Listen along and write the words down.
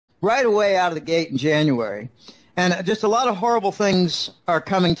right away out of the gate in January. And just a lot of horrible things are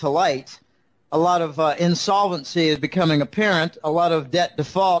coming to light. A lot of insolvency is becoming apparent. A lot of debt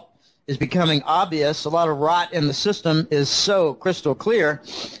default is becoming obvious. A lot of rot in the system is so crystal clear.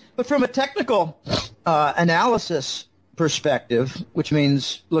 But from a technical analysis perspective, which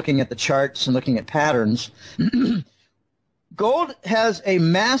means looking at the charts and looking at patterns, gold has a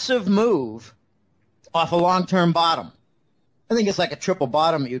massive move off a long-term bottom. I think it's like a triple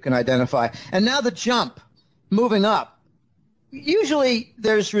bottom you can identify. And now the jump, moving up. Usually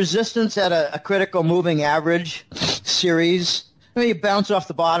there's resistance at a critical moving average series. I mean, you bounce off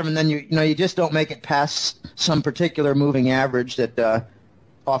the bottom and then you just don't make it past some particular moving average that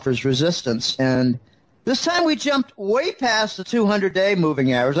offers resistance. And this time we jumped way past the 200-day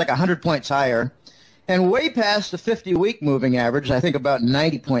moving average, like 100 points higher, and way past the 50-week moving average, I think about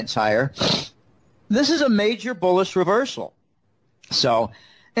 90 points higher. This is a major bullish reversal. So,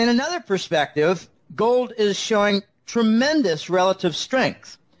 in another perspective, gold is showing tremendous relative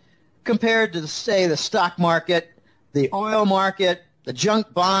strength compared to, say, the stock market, the oil market, the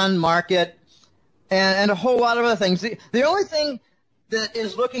junk bond market, and a whole lot of other things. The only thing that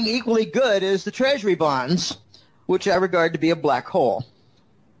is looking equally good is the Treasury bonds, which I regard to be a black hole.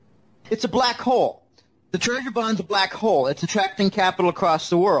 It's a black hole. The Treasury bond's a black hole. It's attracting capital across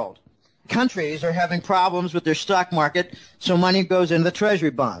the world. Countries are having problems with their stock market, so money goes into the Treasury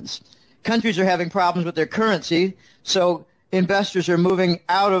bonds. Countries are having problems with their currency, so investors are moving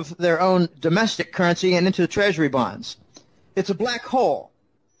out of their own domestic currency and into the Treasury bonds. It's a black hole.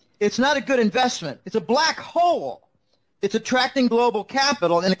 It's not a good investment. It's a black hole. It's attracting global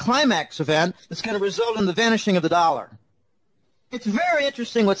capital in a climax event that's going to result in the vanishing of the dollar. It's very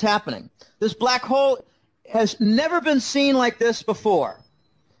interesting what's happening. This black hole has never been seen like this before.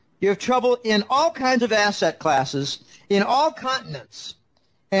 You have trouble in all kinds of asset classes, in all continents,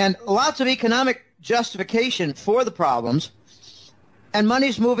 and lots of economic justification for the problems, and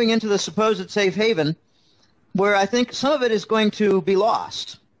money's moving into the supposed safe haven, where I think some of it is going to be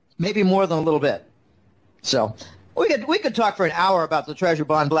lost, maybe more than a little bit. So we could talk for an hour about the Treasury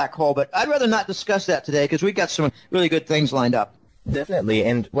bond black hole, but I'd rather not discuss that today because we've got some really good things lined up. Definitely,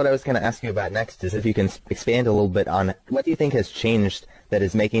 and what I was going to ask you about next is if you can expand a little bit on what do you think has changed that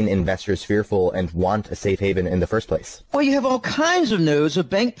is making investors fearful and want a safe haven in the first place? Well, you have all kinds of news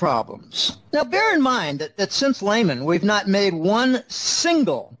of bank problems. Now, bear in mind that since Lehman, we've not made one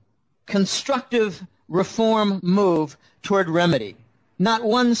single constructive reform move toward remedy. Not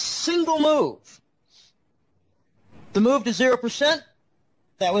one single move. The move to 0%,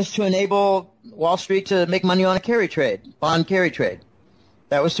 that was to enable Wall Street to make money on a carry trade, bond carry trade.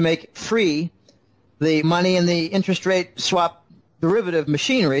 That was to make free the money in the interest rate swap derivative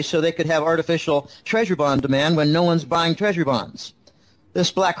machinery so they could have artificial treasury bond demand when no one's buying treasury bonds. This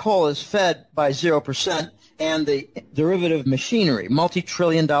black hole is fed by 0% and the derivative machinery,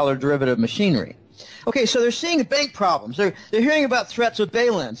 multi-trillion-dollar derivative machinery. Okay, so they're seeing bank problems. They're hearing about threats of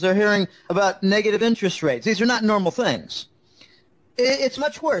bail-ins. They're hearing about negative interest rates. These are not normal things. It's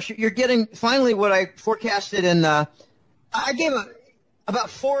much worse. You're getting finally what I forecasted in I gave about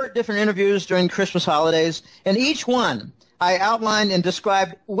 4 different interviews during Christmas holidays, and each one I outlined and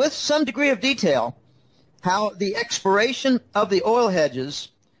described with some degree of detail how the expiration of the oil hedges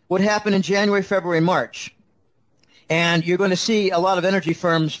would happen in January, February, March. And you're going to see a lot of energy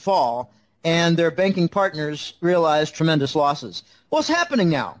firms fall and their banking partners realize tremendous losses. Well, it's happening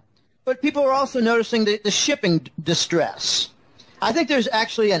now. But people are also noticing the shipping distress. I think there's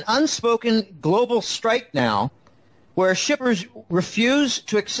actually an unspoken global strike now where shippers refuse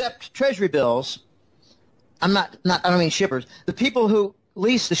to accept treasury bills. I don't mean shippers. The people who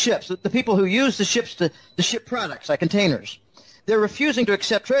lease the ships, the people who use the ships to ship products like containers, they're refusing to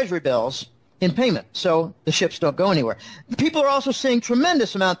accept treasury bills in payment, so the ships don't go anywhere. People are also seeing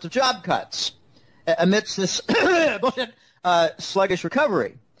tremendous amounts of job cuts amidst this sluggish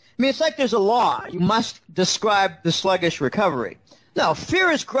recovery. I mean, it's like there's a law. You must describe the sluggish recovery. No, fear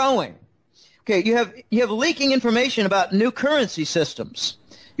is growing. Okay, you have leaking information about new currency systems.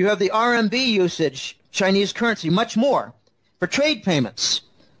 You have the RMB usage, Chinese currency, much more for trade payments.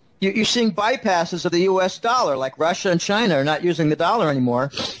 You're seeing bypasses of the U.S. dollar, like Russia and China are not using the dollar anymore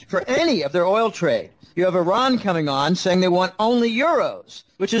for any of their oil trade. You have Iran coming on saying they want only euros,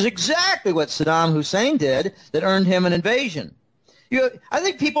 which is exactly what Saddam Hussein did that earned him an invasion. I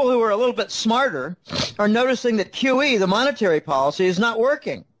think people who are a little bit smarter are noticing that QE, the monetary policy, is not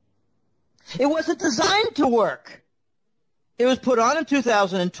working. It wasn't designed to work. It was put on in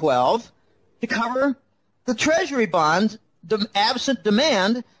 2012 to cover the treasury bonds, absent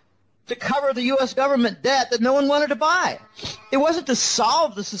demand, to cover the U.S. government debt that no one wanted to buy. It wasn't to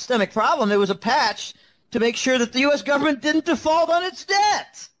solve the systemic problem. It was a patch to make sure that the U.S. government didn't default on its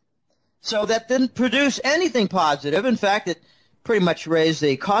debt. So that didn't produce anything positive. In fact, it pretty much raised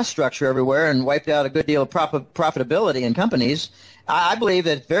the cost structure everywhere and wiped out a good deal of profitability in companies. I believe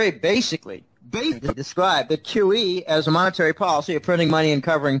that very basically described that QE as a monetary policy of printing money and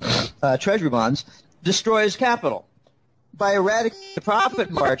covering treasury bonds destroys capital. By eradicating the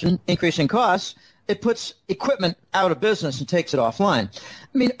profit margin, increasing costs, it puts equipment out of business and takes it offline.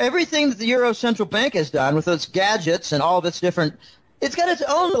 I mean, everything that the Euro Central Bank has done with its gadgets and all of its different, it's got its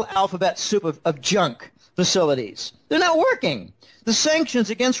own little alphabet soup of junk facilities. They're not working. The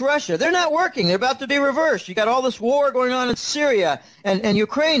sanctions against Russia, they're not working. They're about to be reversed. You got all this war going on in Syria and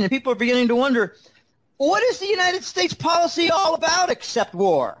Ukraine, and people are beginning to wonder, what is the United States policy all about except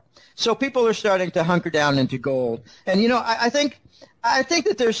war? So people are starting to hunker down into gold. And, you know, I think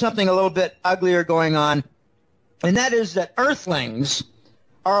that there's something a little bit uglier going on, and that is that earthlings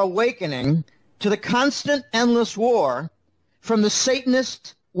are awakening to the constant, endless war from the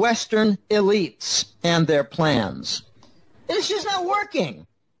Satanist Western elites and their plans. And it's just not working.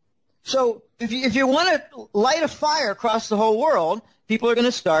 So if you want to light a fire across the whole world, people are going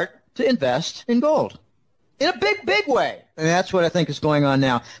to start to invest in gold in a big, big way. And that's what I think is going on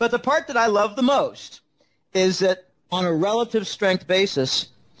now. But the part that I love the most is that on a relative strength basis,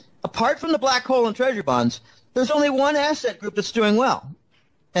 apart from the black hole and treasury bonds, there's only one asset group that's doing well,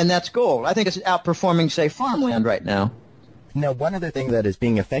 and that's gold. I think it's outperforming, say, farmland right now. Now, one other thing that is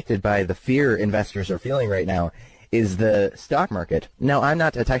being affected by the fear investors are feeling right now is the stock market. Now, I'm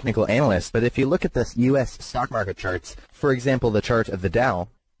not a technical analyst, but if you look at the U.S. stock market charts, for example, the chart of the Dow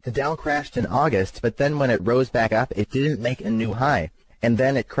crashed in August, but then when it rose back up, it didn't make a new high. And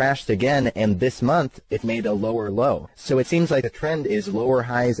then it crashed again, and this month it made a lower low. So it seems like the trend is lower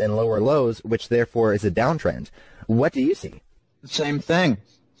highs and lower lows, which therefore is a downtrend. What do you see? The same thing.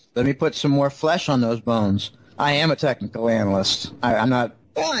 Let me put some more flesh on those bones. I am a technical analyst. I'm not,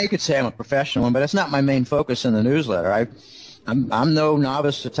 well, you could say I'm a professional one, but it's not my main focus in the newsletter. I'm no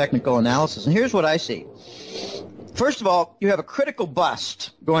novice to technical analysis. And here's what I see. First of all, you have a critical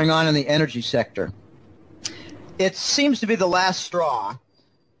bust going on in the energy sector. It seems to be the last straw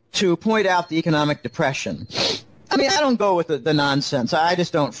to point out the economic depression. I mean, I don't go with the nonsense. I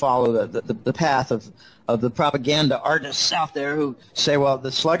just don't follow the path of the propaganda artists out there who say, well,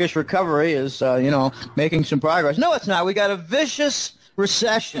 the sluggish recovery is, making some progress. No, it's not. We got a vicious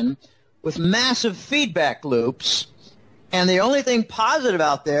recession with massive feedback loops, and the only thing positive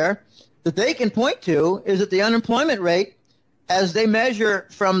out there that they can point to is that the unemployment rate, as they measure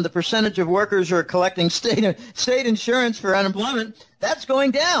from the percentage of workers who are collecting state insurance for unemployment, that's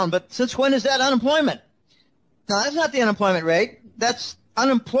going down. But since when is that unemployment? No, that's not the unemployment rate. That's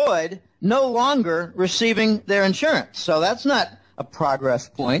unemployed no longer receiving their insurance. So that's not a progress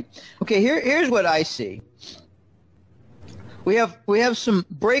point. Okay, here's what I see. We have some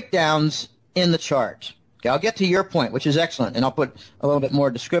breakdowns in the chart. Okay, I'll get to your point, which is excellent, and I'll put a little bit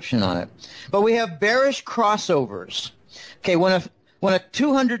more description on it. But we have bearish crossovers. Okay, when a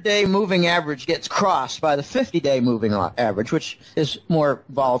 200-day moving average gets crossed by the 50-day moving average, which is more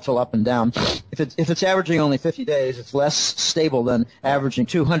volatile up and down, if it's averaging only 50 days, it's less stable than averaging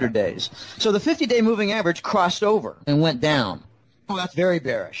 200 days. So the 50-day moving average crossed over and went down. Oh, that's very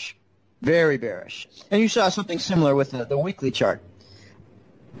bearish, very bearish. And you saw something similar with the weekly chart.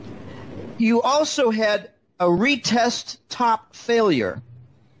 You also had a retest top failure.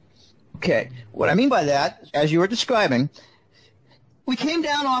 Okay, what I mean by that, as you were describing, we came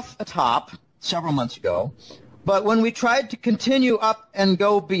down off a top several months ago, but when we tried to continue up and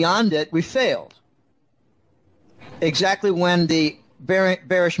go beyond it, we failed. Exactly when the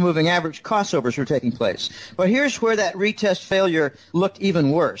bearish moving average crossovers were taking place. But here's where that retest failure looked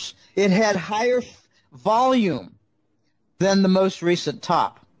even worse. It had higher volume than the most recent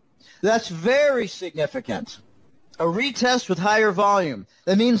top. That's very significant. A retest with higher volume.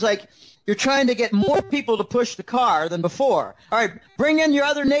 That means like you're trying to get more people to push the car than before. All right, bring in your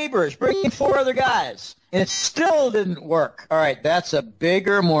other neighbors. Bring in 4 other guys. And it still didn't work. All right, that's a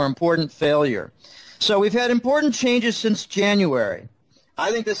bigger, more important failure. So we've had important changes since January.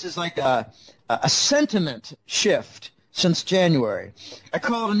 I think this is like a sentiment shift since January. I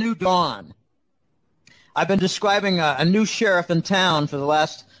call it a new dawn. I've been describing a new sheriff in town for the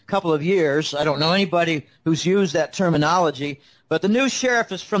last couple of years. I don't know anybody who's used that terminology, but the new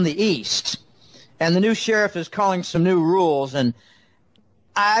sheriff is from the East, and the new sheriff is calling some new rules, and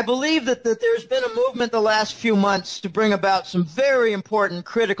I believe that there's been a movement the last few months to bring about some very important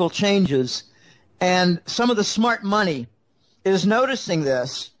critical changes, and some of the smart money is noticing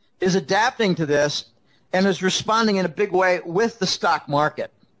this is adapting to this and is responding in a big way with the stock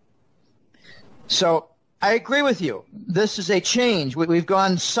market. So I agree with you. This is a change. We've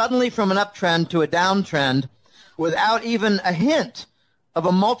gone suddenly from an uptrend to a downtrend without even a hint of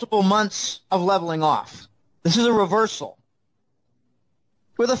a multiple months of leveling off. This is a reversal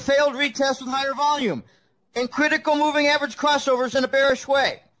with a failed retest with higher volume and critical moving average crossovers in a bearish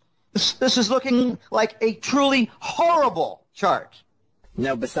way. This is looking like a truly horrible chart.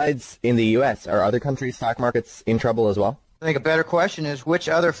 Now, besides in the U.S., are other countries' stock markets in trouble as well? I think a better question is which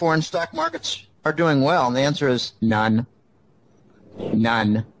other foreign stock markets are doing well, and the answer is none.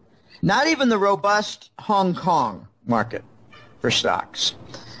 None. Not even the robust Hong Kong market for stocks.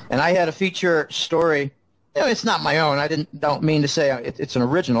 And I had a feature story. It's not my own. Don't mean to say it's an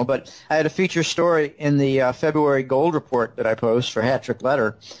original, but I had a feature story in the February gold report that I post for Hat Trick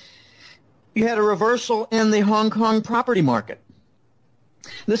Letter. You had a reversal in the Hong Kong property market.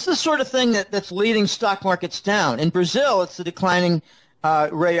 This is the sort of thing that's leading stock markets down. In Brazil, it's the declining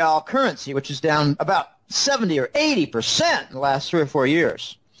real currency, which is down about 70 or 80% in the last 3 or 4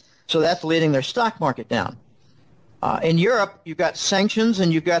 years. So that's leading their stock market down. In Europe, you've got sanctions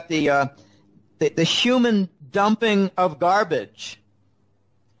and you've got the human dumping of garbage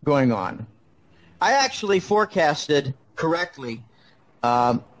going on. I actually forecasted correctly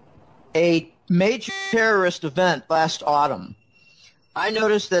a major terrorist event last autumn. I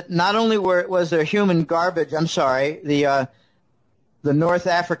noticed that not only was there human garbage, the North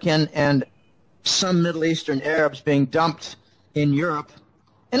African and some Middle Eastern Arabs being dumped in Europe,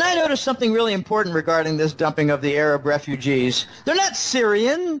 and I noticed something really important regarding this dumping of the Arab refugees. They're not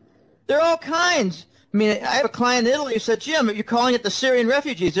Syrian. They're all kinds. I mean, I have a client in Italy who said, Jim, you're calling it the Syrian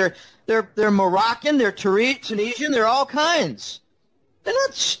refugees. They're Moroccan, they're Tunisian, they're all kinds. They're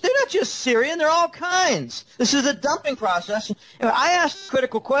not just Syrian, they're all kinds. This is a dumping process. I asked a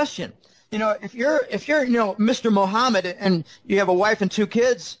critical question. If you're Mr. Mohammed and you have a wife and 2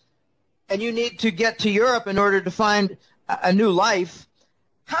 kids and you need to get to Europe in order to find a new life,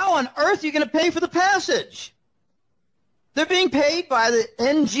 how on earth are you going to pay for the passage? They're being paid by the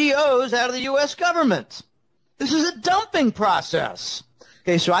NGOs out of the U.S. government. This is a dumping process.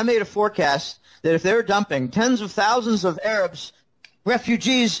 Okay, so I made a forecast that if they were dumping tens of thousands of Arabs,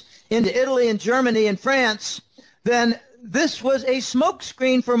 refugees into Italy and Germany and France, then this was a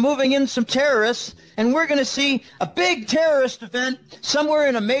smokescreen for moving in some terrorists, and we're going to see a big terrorist event somewhere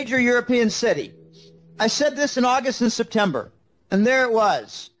in a major European city. I said this in August and September, and there it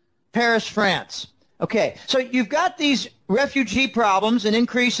was, Paris, France. Okay, so you've got these refugee problems, an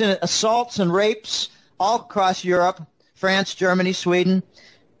increase in assaults and rapes all across Europe, France, Germany, Sweden,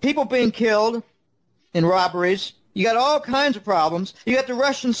 people being killed in robberies. You got all kinds of problems. You got the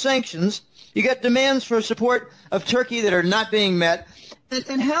Russian sanctions. You got demands for support of Turkey that are not being met.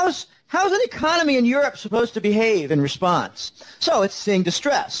 And how's an economy in Europe supposed to behave in response? So it's seeing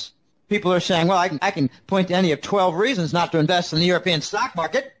distress. People are saying, well, I can point to any of 12 reasons not to invest in the European stock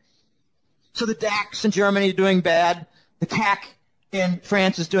market. So the DAX in Germany is doing bad. The CAC in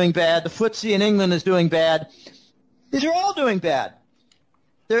France is doing bad. The FTSE in England is doing bad. These are all doing bad.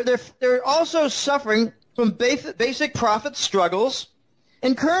 They're also suffering from basic profit struggles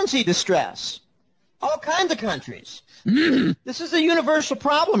and currency distress. All kinds of countries. This is a universal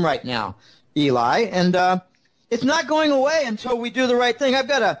problem right now, Eli, and it's not going away until we do the right thing. I've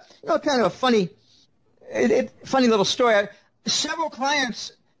got a kind of a funny little story. Several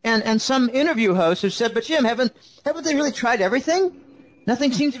clients and some interview hosts have said, but Jim, haven't they really tried everything?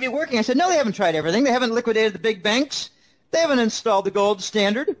 Nothing seems to be working. I said, no, they haven't tried everything. They haven't liquidated the big banks. They haven't installed the gold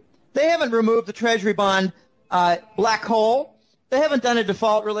standard. They haven't removed the Treasury bond black hole. They haven't done a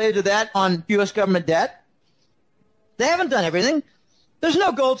default related to that on U.S. government debt. They haven't done everything. There's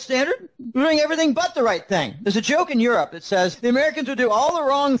no gold standard. We're doing everything but the right thing. There's a joke in Europe that says the Americans will do all the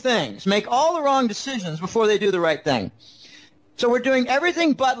wrong things, make all the wrong decisions before they do the right thing. So we're doing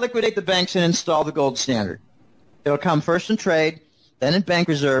everything but liquidate the banks and install the gold standard. It'll come first in trade, then in bank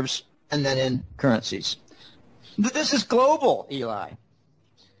reserves, and then in currencies. But this is global, Eli.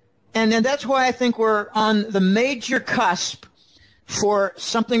 And that's why I think we're on the major cusp for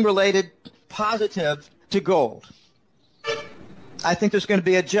something related positive to gold. I think there's going to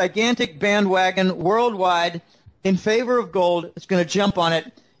be a gigantic bandwagon worldwide in favor of gold. It's going to jump on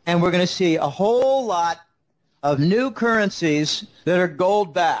it, and we're going to see a whole lot of new currencies that are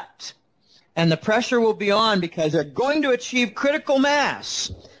gold-backed. And the pressure will be on because they're going to achieve critical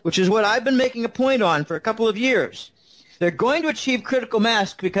mass, which is what I've been making a point on for a couple of years. They're going to achieve critical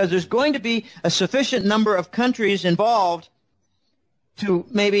mass because there's going to be a sufficient number of countries involved to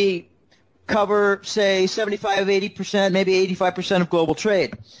maybe cover, say, 75, 80%, maybe 85% of global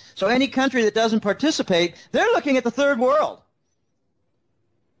trade. So any country that doesn't participate, they're looking at the third world.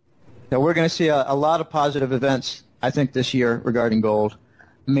 Now, we're going to see a lot of positive events, I think, this year regarding gold.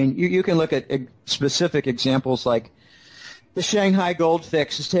 I mean, you can look at specific examples like the Shanghai gold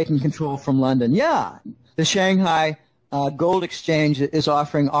fix is taking control from London. Yeah, the Shanghai gold exchange is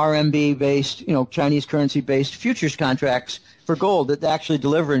offering RMB-based, Chinese currency-based futures contracts for gold that actually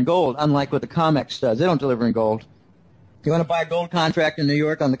deliver in gold, unlike what the COMEX does. They don't deliver in gold. If you want to buy a gold contract in New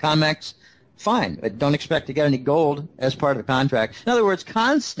York on the COMEX, fine, but don't expect to get any gold as part of the contract. In other words,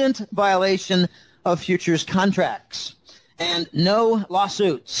 constant violation of futures contracts and no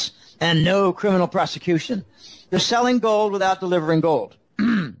lawsuits and no criminal prosecution. They're selling gold without delivering gold.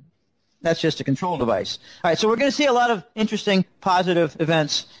 That's just a control device. All right, so we're going to see a lot of interesting positive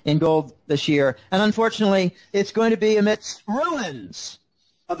events in gold this year, and unfortunately, it's going to be amidst ruins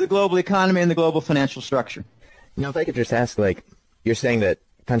of the global economy and the global financial structure. If I could just ask, you're saying that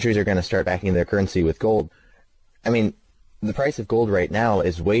countries are going to start backing their currency with gold. I mean, the price of gold right now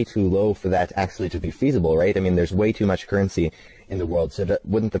is way too low for that actually to be feasible, right? I mean, there's way too much currency in the world, so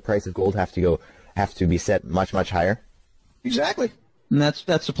wouldn't the price of gold have to be set much, much higher? Exactly, and that's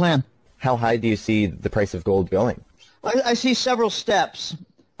the plan. How high do you see the price of gold going? I see several steps.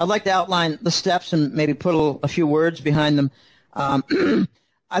 I'd like to outline the steps and maybe put a few words behind them.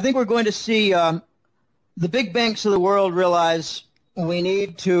 I think we're going to see the big banks of the world realize we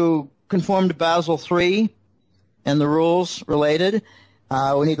need to conform to Basel III and the rules related.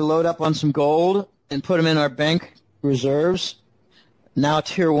 We need to load up on some gold and put them in our bank reserves, now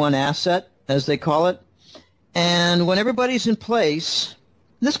Tier 1 asset, as they call it. And when everybody's in place,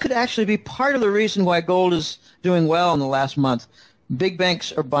 this could actually be part of the reason why gold is doing well in the last month. Big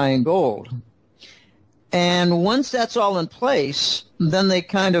banks are buying gold. And once that's all in place, then they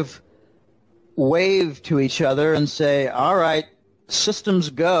kind of wave to each other and say, all right, systems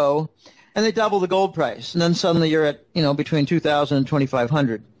go, and they double the gold price. And then suddenly you're at, between 2,000 and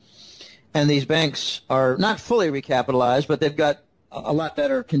 2,500. And these banks are not fully recapitalized, but they've got a lot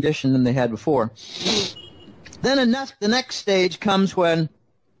better condition than they had before. Then the next stage comes when,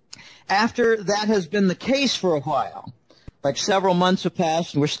 after that has been the case for a while, like several months have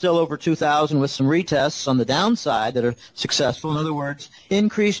passed and we're still over 2,000 with some retests on the downside that are successful. In other words,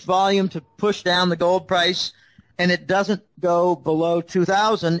 increased volume to push down the gold price, and it doesn't go below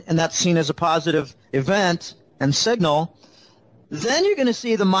 2,000, and that's seen as a positive event and signal. Then you're going to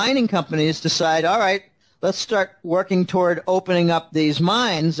see the mining companies decide, all right, let's start working toward opening up these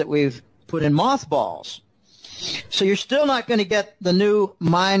mines that we've put in mothballs. So you're still not going to get the new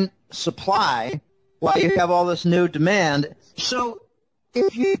mine supply while you have all this new demand. So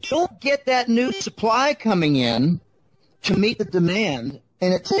if you don't get that new supply coming in to meet the demand,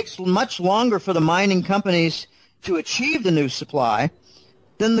 and it takes much longer for the mining companies to achieve the new supply,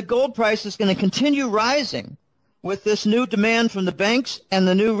 then the gold price is going to continue rising with this new demand from the banks and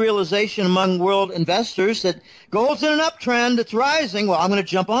the new realization among world investors that gold's in an uptrend, it's rising. Well, I'm going to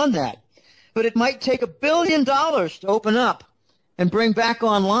jump on that. But it might take $1 billion to open up and bring back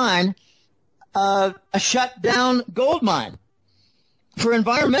online a shut-down gold mine. For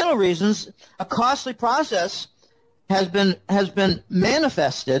environmental reasons, a costly process has been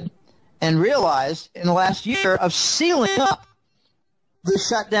manifested and realized in the last year of sealing up the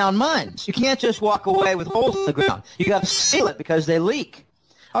shut-down mines. You can't just walk away with holes in the ground. You got to seal it because they leak.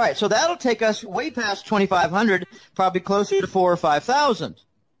 All right, so that'll take us way past 2,500, probably closer to 4,000 or 5,000.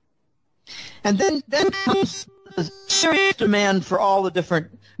 And then comes a serious demand for all the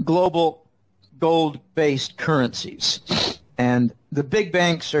different global gold-based currencies. And the big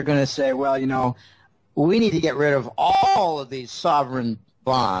banks are going to say, well, we need to get rid of all of these sovereign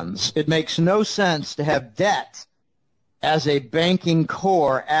bonds. It makes no sense to have debt as a banking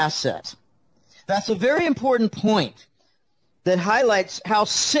core asset. That's a very important point that highlights how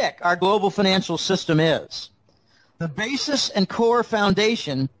sick our global financial system is. The basis and core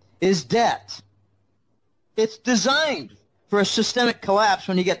foundation is debt. It's designed for a systemic collapse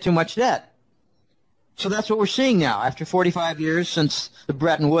when you get too much debt. So that's what we're seeing now after 45 years since the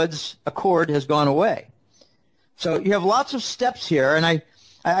Bretton Woods Accord has gone away. So you have lots of steps here, and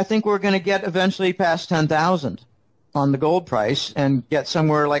I think we're going to get eventually past 10,000 on the gold price and get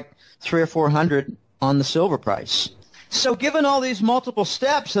somewhere like 300 or 400 on the silver price. So given all these multiple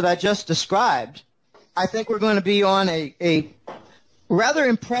steps that I just described, I think we're going to be on a rather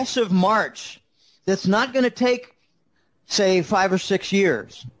impressive march that's not going to take, say, 5 or 6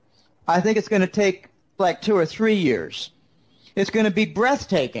 years. I think it's going to take like 2 or 3 years. It's going to be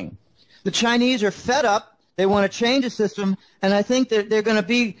breathtaking. The Chinese are fed up. They want to change the system, and I think that they're going to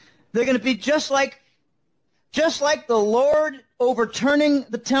be They're going to be just like the Lord overturning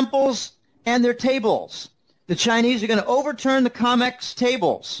the temples and their tables. The Chinese are going to overturn the COMEX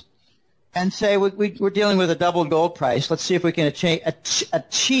tables and say, we're dealing with a double gold price. Let's see if we can attain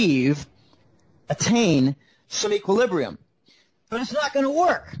some equilibrium. But it's not going to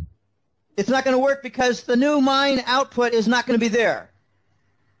work. It's not going to work because the new mine output is not going to be there.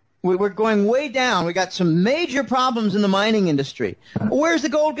 We're going way down. We got some major problems in the mining industry. Where's the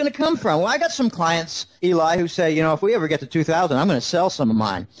gold going to come from? Well, I got some clients, Eli, who say, if we ever get to 2000, I'm going to sell some of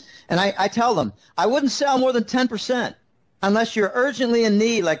mine. And I tell them, I wouldn't sell more than 10% unless you're urgently in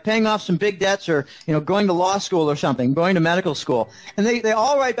need, like paying off some big debts or, going to law school or something, going to medical school. And they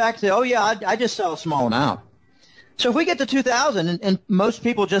all write back and say, oh, yeah, I just sell a small amount. So if we get to 2000 and most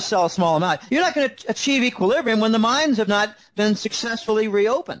people just sell a small amount, you're not going to achieve equilibrium when the mines have not been successfully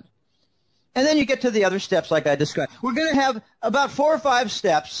reopened. And then you get to the other steps like I described. We're going to have about 4 or 5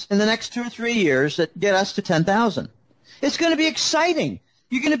 steps in the next 2 or 3 years that get us to 10,000. It's going to be exciting.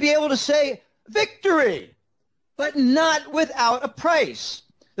 You're going to be able to say victory, but not without a price.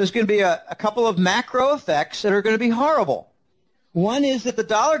 There's going to be a couple of macro effects that are going to be horrible. One is that the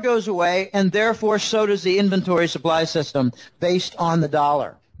dollar goes away, and therefore so does the inventory supply system based on the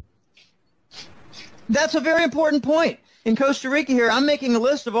dollar. That's a very important point. In Costa Rica here, I'm making a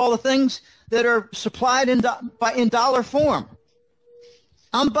list of all the things that are supplied in dollar form.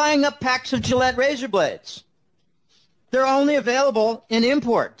 I'm buying up packs of Gillette razor blades. They're only available in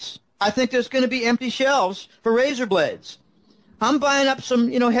imports. I think there's going to be empty shelves for razor blades. I'm buying up some,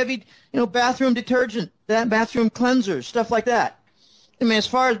 heavy, bathroom detergent, bathroom cleansers, stuff like that. I mean, as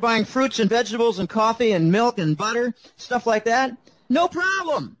far as buying fruits and vegetables and coffee and milk and butter, stuff like that, no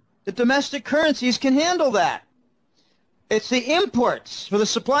problem. The domestic currencies can handle that. It's the imports for the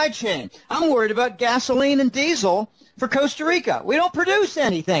supply chain. I'm worried about gasoline and diesel for Costa Rica. We don't produce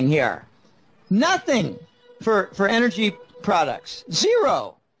anything here. Nothing for energy products.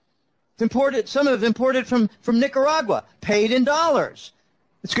 Zero. It's imported. Some of it imported from Nicaragua, paid in dollars.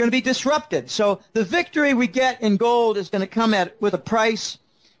 It's going to be disrupted. So the victory we get in gold is going to come with a price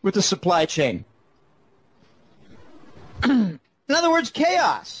with the supply chain. In other words,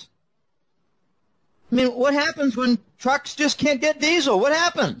 chaos. I mean, what happens when trucks just can't get diesel? What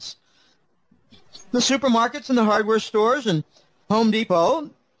happens? The supermarkets and the hardware stores and Home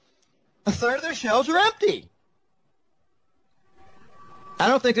Depot, a third of their shelves are empty. I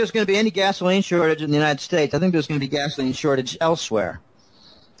don't think there's going to be any gasoline shortage in the United States. I think there's going to be gasoline shortage elsewhere,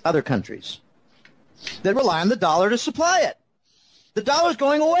 other countries that rely on the dollar to supply it. The dollar's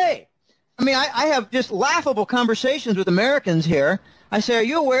going away. I mean, I have just laughable conversations with Americans here. I say, are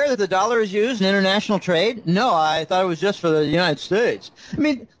you aware that the dollar is used in international trade? No, I thought it was just for the United States. I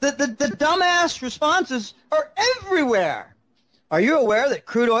mean, the dumbass responses are everywhere. Are you aware that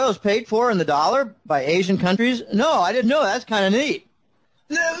crude oil is paid for in the dollar by Asian countries? No, I didn't know. That's kind of neat.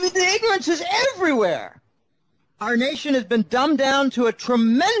 The ignorance is everywhere. Our nation has been dumbed down to a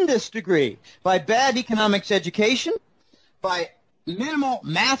tremendous degree by bad economics education, by minimal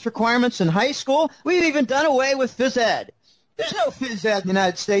math requirements in high school. We've even done away with phys ed. There's no phys ed in the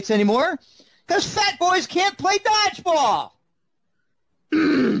United States anymore because fat boys can't play dodgeball.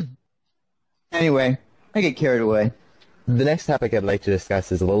 Anyway, I get carried away. The next topic I'd like to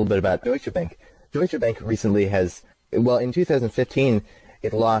discuss is a little bit about Deutsche Bank. Deutsche Bank recently has, well, in 2015,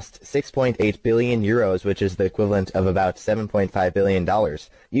 it lost 6.8 billion euros, which is the equivalent of about $7.5 billion.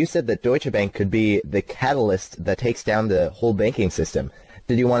 You said that Deutsche Bank could be the catalyst that takes down the whole banking system.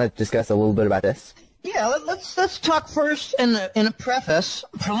 Did you want to discuss a little bit about this? Yeah, let's talk first in a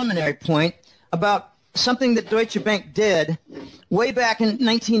preliminary point about something that Deutsche Bank did way back in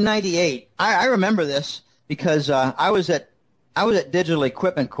 1998. I remember this because I was at Digital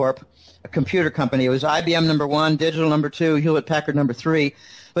Equipment Corp., a computer company. It was IBM number 1, Digital number 2, Hewlett-Packard number 3.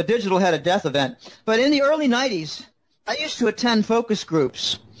 But Digital had a death event. But in the early 90s, I used to attend focus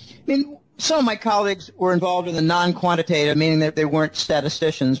groups. I mean, some of my colleagues were involved in the non-quantitative, meaning that they weren't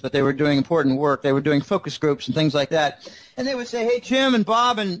statisticians, but they were doing important work. They were doing focus groups and things like that. And they would say, hey, Jim and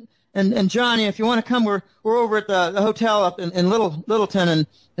Bob and Johnny, if you want to come, we're over at the hotel up in Littleton, and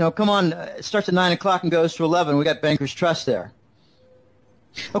come on, it starts at 9 o'clock and goes to 11. We got Bankers Trust there.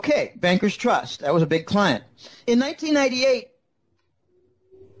 Okay, Bankers Trust. That was a big client. In 1998,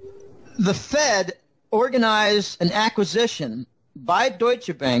 the Fed organized an acquisition by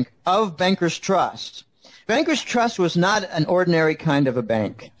Deutsche Bank of Bankers Trust. Bankers Trust was not an ordinary kind of a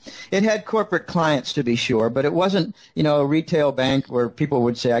bank. It had corporate clients, to be sure, but it wasn't, a retail bank where people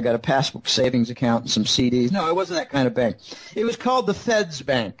would say, I got a passbook savings account and some CDs. No, it wasn't that kind of bank. It was called the Fed's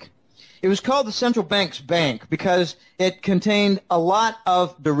Bank. It was called the central bank's bank because it contained a lot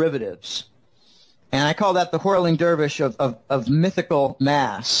of derivatives. And I call that the whirling dervish of mythical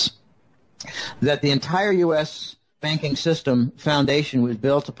mass that the entire U.S. banking system foundation was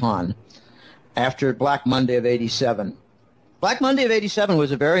built upon after Black Monday of '87. Black Monday of '87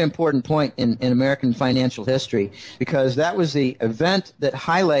 was a very important point in American financial history because that was the event that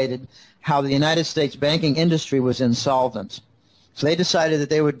highlighted how the United States banking industry was insolvent. So they decided that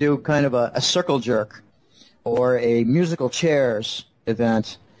they would do kind of a circle jerk or a musical chairs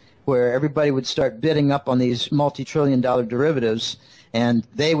event where everybody would start bidding up on these multi-trillion-dollar derivatives, and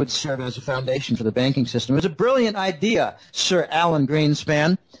they would serve as a foundation for the banking system. It was a brilliant idea, Sir Alan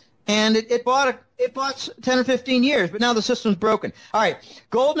Greenspan, and it bought 10 or 15 years, but now the system's broken. All right,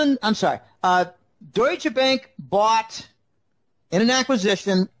 Deutsche Bank bought, in an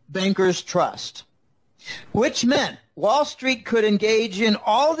acquisition, Bankers Trust, which meant Wall Street could engage in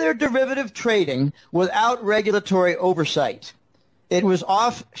all their derivative trading without regulatory oversight. It was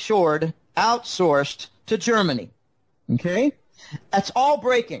offshored, outsourced to Germany. Okay? That's all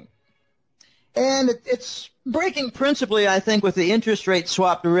breaking. And it's breaking principally, I think, with the interest rate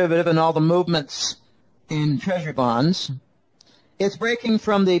swap derivative and all the movements in treasury bonds. It's breaking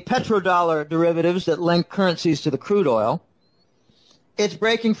from the petrodollar derivatives that link currencies to the crude oil. It's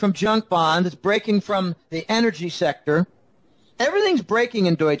breaking from junk bonds. It's breaking from the energy sector. Everything's breaking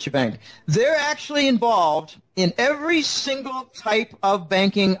in Deutsche Bank. They're actually involved in every single type of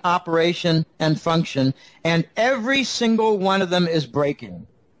banking operation and function, and every single one of them is breaking.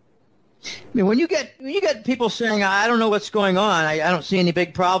 I mean, when you get people saying, I don't know what's going on, I don't see any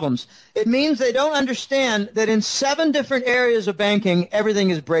big problems, it means they don't understand that in 7 different areas of banking, everything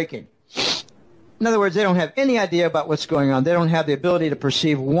is breaking. In other words, they don't have any idea about what's going on. They don't have the ability to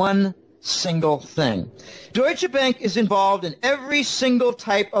perceive one single thing. Deutsche Bank is involved in every single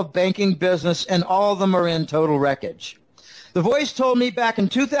type of banking business, and all of them are in total wreckage. The Voice told me back in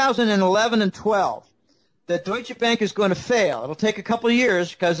 2011 and 12 that Deutsche Bank is going to fail. It'll take a couple of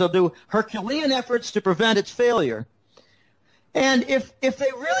years because they'll do Herculean efforts to prevent its failure. And if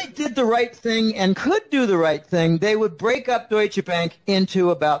they really did the right thing and could do the right thing, they would break up Deutsche Bank into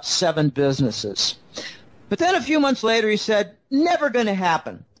about 7 businesses. But then a few months later he said, never going to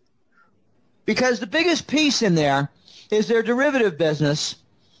happen. Because the biggest piece in there is their derivative business,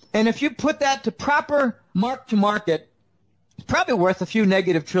 and if you put that to proper mark-to-market, it's probably worth a few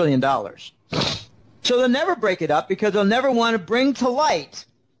negative $1 trillion. So they'll never break it up because they'll never want to bring to light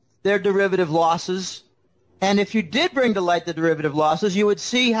their derivative losses. And if you did bring to light the derivative losses, you would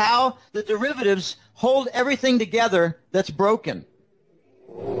see how the derivatives hold everything together that's broken.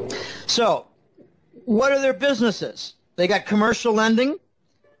 So what are their businesses? They got commercial lending.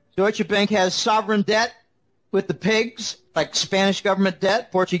 Deutsche Bank has sovereign debt with the pigs, like Spanish government debt,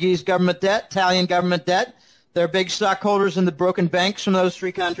 Portuguese government debt, Italian government debt. They're big stockholders in the broken banks from those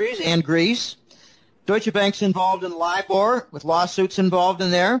 3 countries and Greece. Deutsche Bank's involved in LIBOR, with lawsuits involved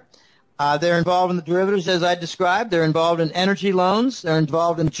in there. They're involved in the derivatives, as I described. They're involved in energy loans. They're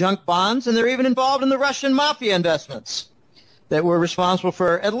involved in junk bonds. And they're even involved in the Russian mafia investments that were responsible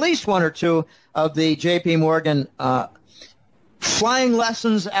for at least 1 or 2 of the J.P. Morgan flying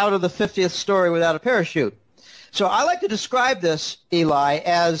lessons out of the 50th story without a parachute. So I like to describe this, Eli,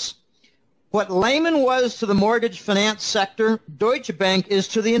 as what Lehman was to the mortgage finance sector, Deutsche Bank is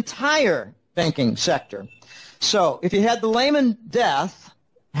to the entire banking sector. So if you had the Lehman death,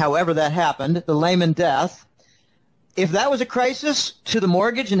 however that happened, the Lehman death, if that was a crisis to the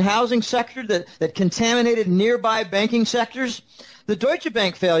mortgage and housing sector that contaminated nearby banking sectors, the Deutsche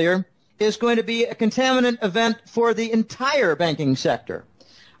Bank failure is going to be a contaminant event for the entire banking sector.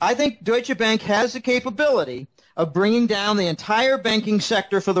 I think Deutsche Bank has the capability of bringing down the entire banking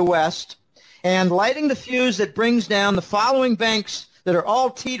sector for the West and lighting the fuse that brings down the following banks that are all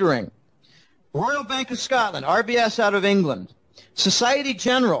teetering. Royal Bank of Scotland, RBS out of England, Societe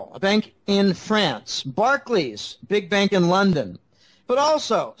Generale, a bank in France, Barclays, big bank in London, but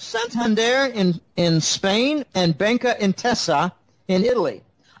also Santander in Spain and Banca Intesa in Italy.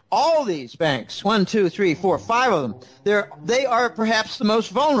 All these banks, 1, 2, 3, 4, 5 of them, they are perhaps the most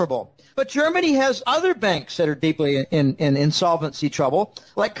vulnerable. But Germany has other banks that are deeply in insolvency trouble,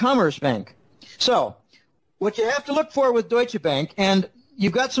 like Commerzbank. So what you have to look for with Deutsche Bank, and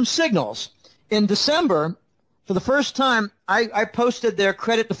you've got some signals. In December, for the first time, I posted their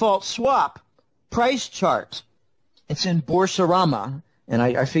credit default swap price chart. It's in Boursorama, and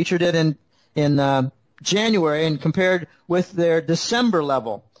I featured it in January and compared with their December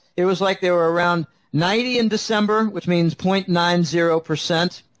level. It was like they were around 90 in December, which means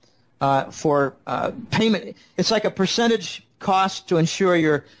 0.90% for payment. It's like a percentage cost to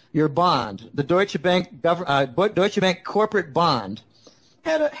insure your bond. The Deutsche Bank corporate bond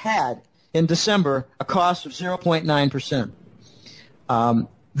had in December a cost of 0.9%.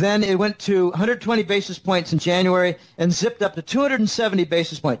 Then it went to 120 basis points in January and zipped up to 270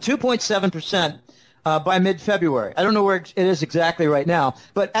 basis points, 2.7% by mid-February. I don't know where it is exactly right now,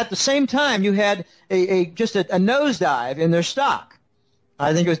 but at the same time you had just a nosedive in their stock.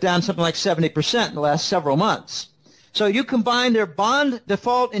 I think it was down something like 70% in the last several months. So you combine their bond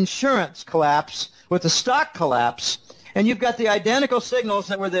default insurance collapse with the stock collapse, and you've got the identical signals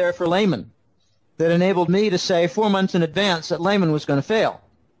that were there for Lehman that enabled me to say 4 months in advance that Lehman was going to fail.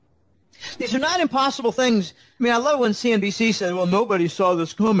 These are not impossible things. I mean, I love when CNBC said, well, nobody saw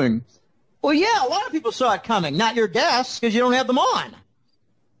this coming. Well, yeah, a lot of people saw it coming. Not your guests, because you don't have them on.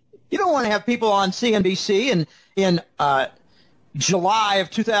 You don't want to have people on CNBC in July of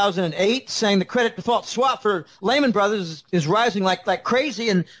 2008 saying the credit default swap for Lehman Brothers is rising like crazy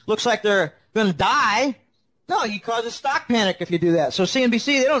and looks like they're going to die. No, you cause a stock panic if you do that. So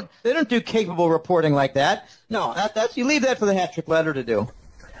CNBC, they don't do capable reporting like that. No, that's you leave that for the hat trick letter to do.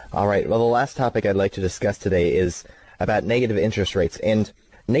 All right. Well, the last topic I'd like to discuss today is about negative interest rates. And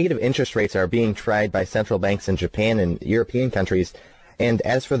negative interest rates are being tried by central banks in Japan and European countries. And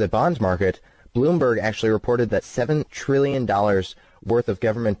as for the bond market, Bloomberg actually reported that $7 trillion worth of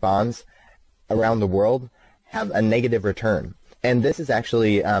government bonds around the world have a negative return. And this is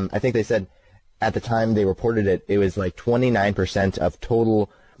actually, I think they said at the time they reported it, it was like 29% of total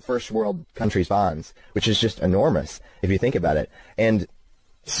first world countries' bonds, which is just enormous if you think about it. And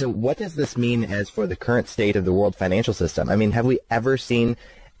so what does this mean as for the current state of the world financial system? I mean, have we ever seen,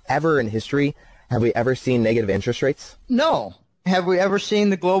 ever in history, have we ever seen negative interest rates? No. Have we ever seen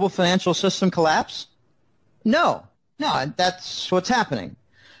the global financial system collapse? No. No, that's what's happening.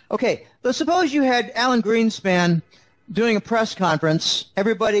 Okay, let's suppose you had Alan Greenspan doing a press conference,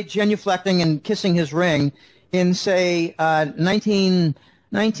 everybody genuflecting and kissing his ring in, say,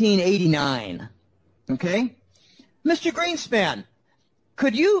 1989. Okay? Mr. Greenspan,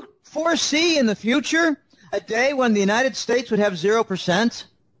 could you foresee in the future a day when the United States would have 0%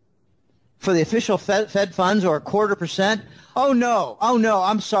 for the official Fed funds or 0.25%? Oh no,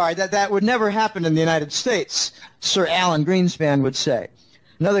 I'm sorry, that would never happen in the United States, Sir Alan Greenspan would say.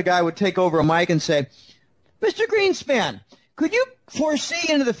 Another guy would take over a mic and say, Mr. Greenspan, could you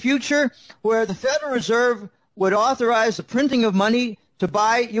foresee into the future where the Federal Reserve would authorize the printing of money to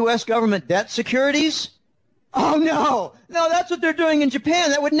buy U.S. government debt securities? Oh, no, that's what they're doing in Japan.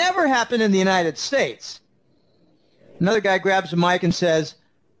 That would never happen in the United States. Another guy grabs a mic and says,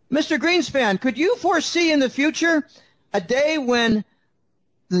 Mr. Greenspan, could you foresee in the future a day when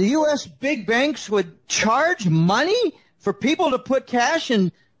the U.S. big banks would charge money for people to put cash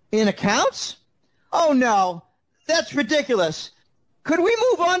in accounts? Oh, no, that's ridiculous. Could we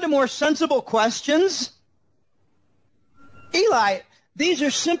move on to more sensible questions? Eli, these are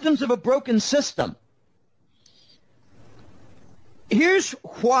symptoms of a broken system. Here's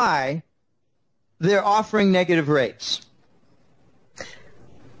why they're offering negative rates.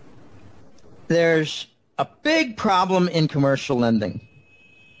 There's a big problem in commercial lending.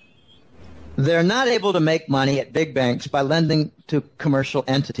 They're not able to make money at big banks by lending to commercial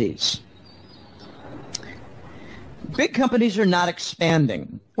entities. Big companies are not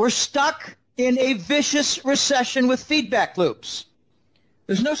expanding. We're stuck in a vicious recession with feedback loops.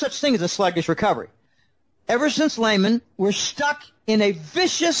 There's no such thing as a sluggish recovery. Ever since Lehman, we're stuck in a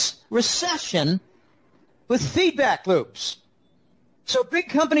vicious recession with feedback loops. So big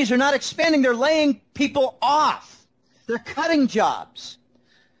companies are not expanding. They're laying people off. They're cutting jobs.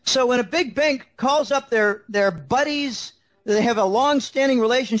 So when a big bank calls up their buddies, they have a long-standing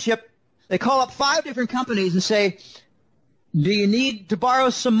relationship, they call up 5 different companies and say, do you need to borrow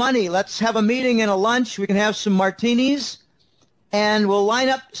some money? Let's have a meeting and a lunch. We can have some martinis, and we'll line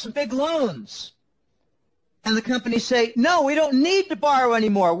up some big loans. And the companies say, no, we don't need to borrow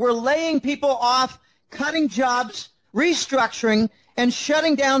anymore. We're laying people off, cutting jobs, restructuring, and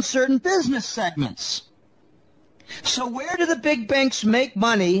shutting down certain business segments. So where do the big banks make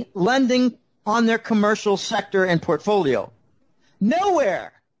money lending on their commercial sector and portfolio?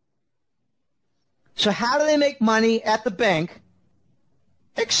 Nowhere. So how do they make money at the bank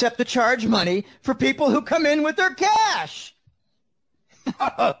except to charge money for people who come in with their cash?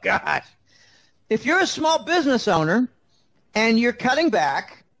 Oh, gosh. If you're a small business owner and you're cutting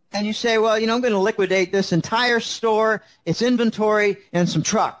back and you say, well, I'm going to liquidate this entire store, its inventory, and some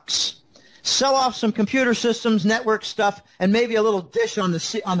trucks. Sell off some computer systems, network stuff, and maybe a little dish on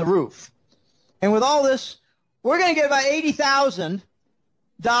the roof. And with all this, we're going to get about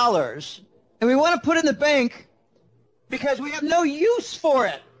 $80,000, and we want to put it in the bank because we have no use for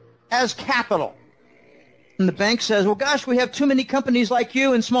it as capital. And the bank says, well, gosh, we have too many companies like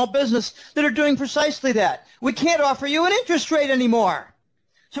you in small business that are doing precisely that. We can't offer you an interest rate anymore.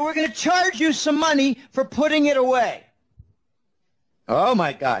 So we're going to charge you some money for putting it away. Oh,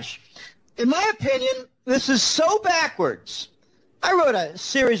 my gosh. In my opinion, this is so backwards. I wrote a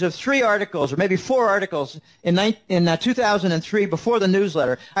series of 3 articles, or maybe 4 articles, in 2003 before the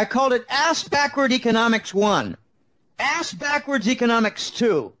newsletter. I called it Ask Backward Economics 1, Ask Backwards Economics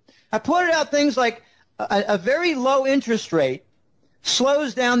 2. I pointed out things like a very low interest rate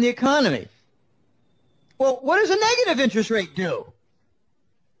slows down the economy. Well, what does a negative interest rate do?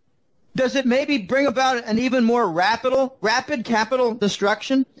 Does it maybe bring about an even more rapid capital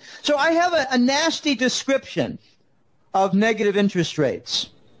destruction? So I have a nasty description of negative interest rates.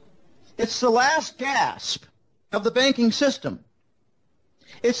 It's the last gasp of the banking system.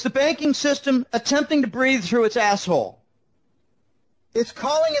 It's the banking system attempting to breathe through its asshole. It's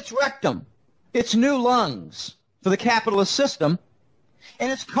calling its rectum its new lungs for the capitalist system,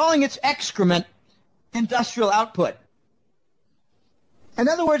 and it's calling its excrement industrial output. In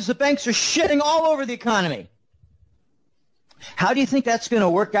other words, the banks are shitting all over the economy. How do you think that's going to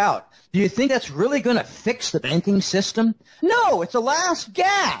work out? Do you think that's really going to fix the banking system? No, it's a last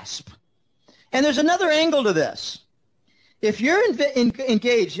gasp. And there's another angle to this. If you're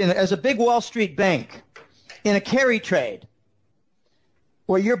engaged as a big Wall Street bank in a carry trade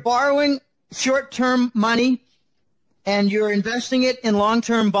where you're borrowing short-term money and you're investing it in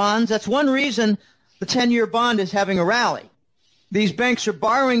long-term bonds, that's one reason the 10-year bond is having a rally. These banks are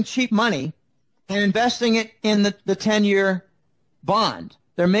borrowing cheap money and investing it in the 10-year bond.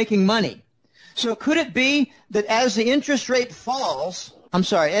 They're making money. So could it be that as the interest rate falls,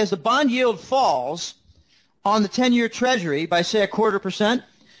 as the bond yield falls on the 10-year Treasury by, say, 0.25%,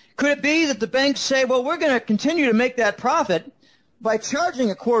 could it be that the banks say, well, we're going to continue to make that profit by charging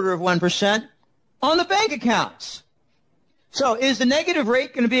 0.25% on the bank accounts? So is the negative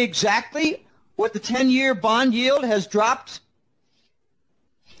rate going to be exactly what the 10-year bond yield has dropped?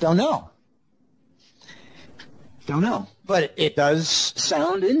 Don't know. Don't know. But it does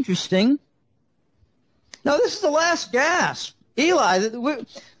sound interesting. No, this is the last gasp. Eli,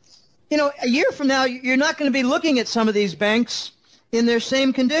 a year from now, you're not going to be looking at some of these banks in their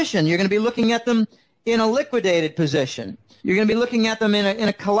same condition. You're going to be looking at them in a liquidated position. You're going to be looking at them in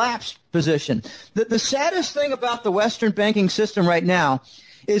a collapsed position. The saddest thing about the Western banking system right now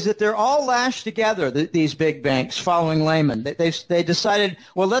is that they're all lashed together, these big banks, following Lehman. They decided,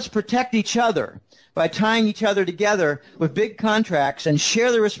 well, let's protect each other by tying each other together with big contracts and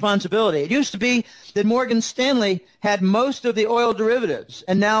share the responsibility. It used to be that Morgan Stanley had most of the oil derivatives,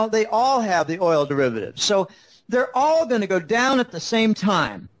 and now they all have the oil derivatives. So they're all going to go down at the same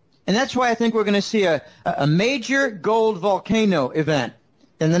time. And that's why I think we're going to see a major gold volcano event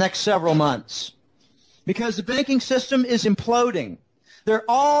in the next several months, because the banking system is imploding. They're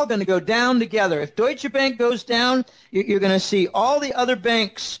all going to go down together. If Deutsche Bank goes down, you're going to see all the other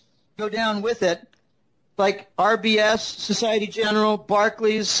banks go down with it, like RBS, Societe Generale,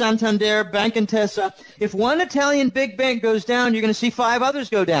 Barclays, Santander, Bank Intesa. If one Italian big bank goes down, you're going to see 5 others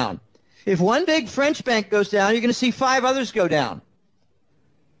go down. If one big French bank goes down, you're going to see 5 others go down.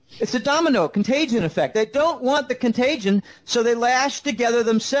 It's a domino contagion effect. They don't want the contagion, so they lash together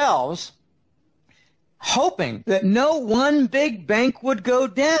themselves, hoping that no one big bank would go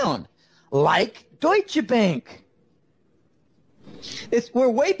down, like Deutsche Bank. We're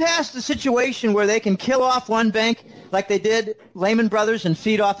way past the situation where they can kill off one bank like they did Lehman Brothers and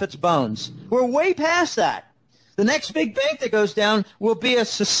feed off its bones. We're way past that. The next big bank that goes down will be a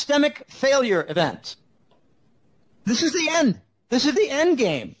systemic failure event. This is the end. This is the end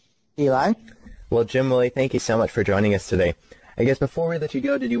game, Eli. Well, Jim Willie, thank you so much for joining us today. I guess before we let you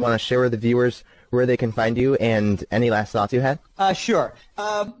go, did you want to share with the viewers where they can find you and any last thoughts you had? Sure.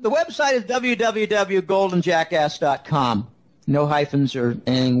 The website is www.goldenjackass.com. No hyphens or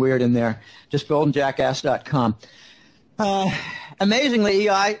anything weird in there. Just goldenjackass.com. Amazingly,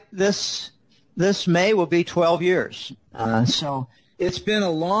 Eli, this May will be 12 years. So it's been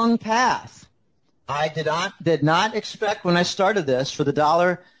a long path. I did not expect when I started this for the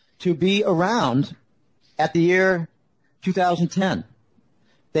dollar to be around at the year 2010.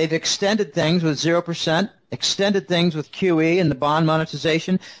 They've extended things with 0%, extended things with QE and the bond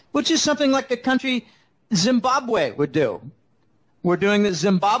monetization, which is something like the country Zimbabwe would do. We're doing the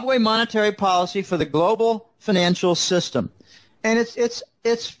Zimbabwe monetary policy for the global financial system. And it's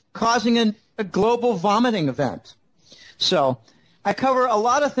causing a global vomiting event. So I cover a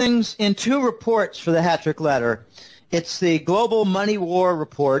lot of things in 2 reports for the Hat Trick Letter. It's the Global Money War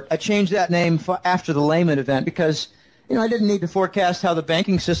Report. I changed that name after the Lehman event because I didn't need to forecast how the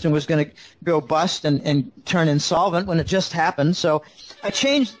banking system was going to go bust and turn insolvent when it just happened. So I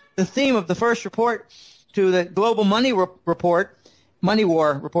changed the theme of the first report to the global money war report,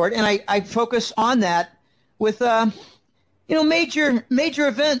 and I focus on that with major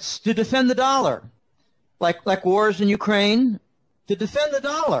events to defend the dollar, like wars in Ukraine to defend the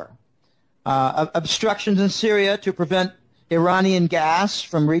dollar, obstructions in Syria to prevent Iranian gas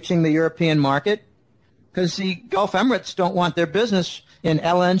from reaching the European market, because the Gulf Emirates don't want their business in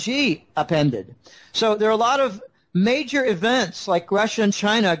LNG upended. So there are a lot of major events like Russia and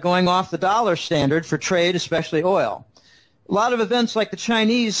China going off the dollar standard for trade, especially oil. A lot of events like the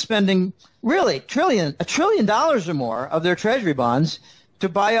Chinese spending really $1 trillion or more of their treasury bonds to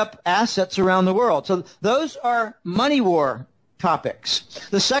buy up assets around the world. So those are money war topics.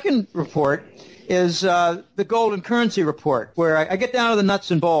 The second report is the gold and currency report, where I get down to the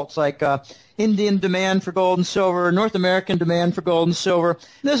nuts and bolts, like Indian demand for gold and silver, North American demand for gold and silver. And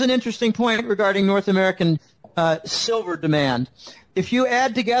there's an interesting point regarding North American silver demand. If you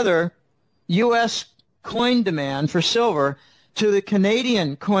add together U.S. coin demand for silver to the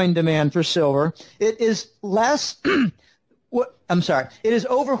Canadian coin demand for silver, it is less, it is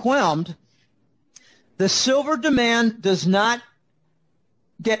overwhelmed. The silver demand does not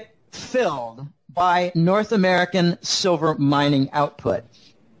get filled by North American silver mining output.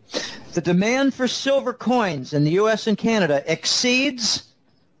 The demand for silver coins in the U.S. and Canada exceeds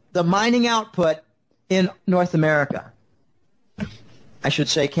the mining output in North America. I should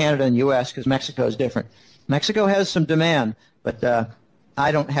say Canada and U.S. because Mexico is different. Mexico has some demand, but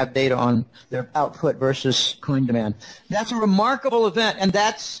I don't have data on their output versus coin demand. That's a remarkable event, and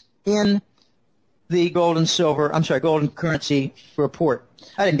that's in the gold and currency report.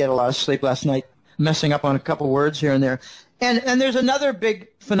 I didn't get a lot of sleep last night, messing up on a couple words here and there. And there's another big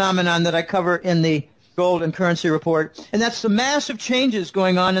phenomenon that I cover in the gold and currency report, and that's the massive changes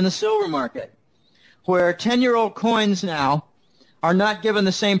going on in the silver market, where 10-year-old coins now are not given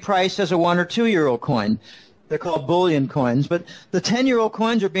the same price as a 1- or 2-year-old coin. They're called bullion coins, but the 10-year-old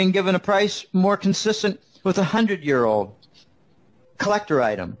coins are being given a price more consistent with a 100-year-old collector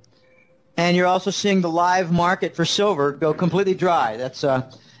item. And you're also seeing the live market for silver go completely dry. That's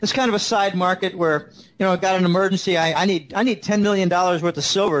it's kind of a side market where, I've got an emergency. I need $10 million worth of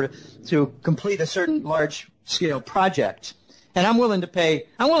silver to complete a certain large scale project, and I'm willing to pay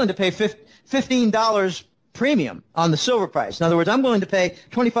 $15 premium on the silver price. In other words, I'm willing to pay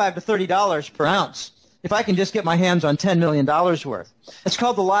 $25 to $30 per ounce if I can just get my hands on $10 million worth. It's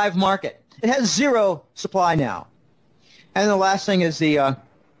called the live market. It has zero supply now. And the last thing is the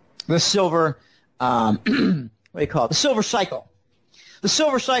silver, what do you call it? The silver cycle. The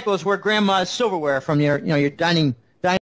silver cycle is where grandma's silverware from your dining